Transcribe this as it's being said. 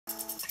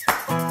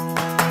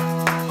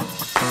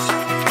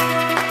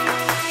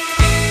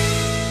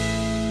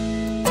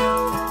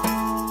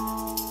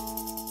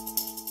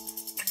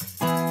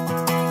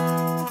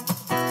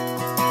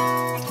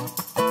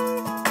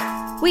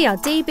We are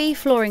DB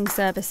Flooring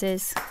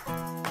Services,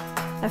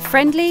 a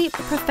friendly,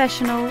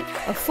 professional,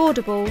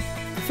 affordable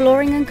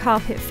flooring and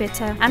carpet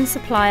fitter and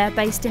supplier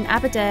based in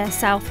Aberdare,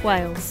 South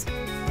Wales.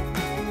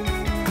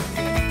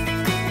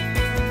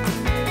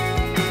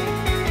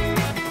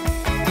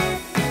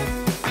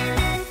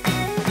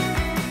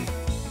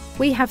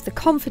 We have the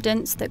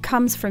confidence that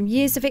comes from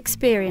years of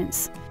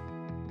experience,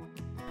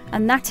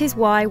 and that is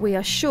why we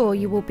are sure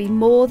you will be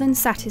more than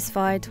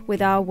satisfied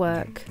with our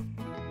work.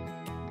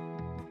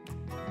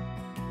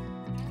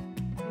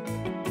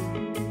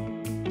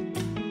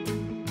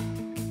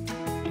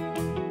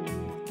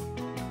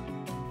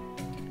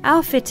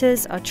 Our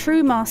fitters are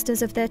true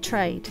masters of their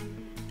trade,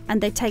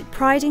 and they take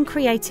pride in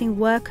creating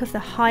work of the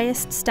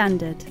highest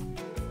standard.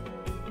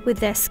 With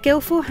their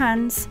skillful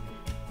hands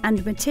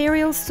and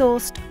materials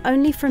sourced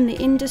only from the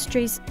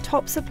industry's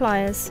top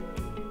suppliers,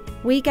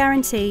 we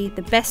guarantee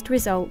the best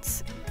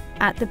results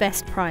at the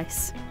best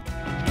price.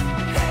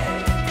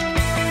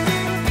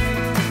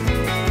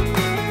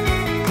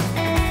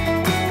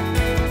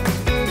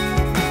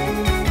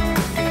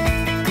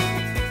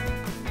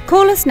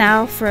 Call us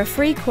now for a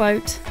free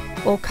quote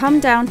or come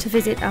down to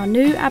visit our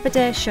new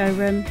Aberdare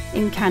showroom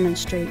in Cannon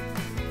Street.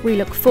 We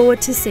look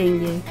forward to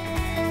seeing you.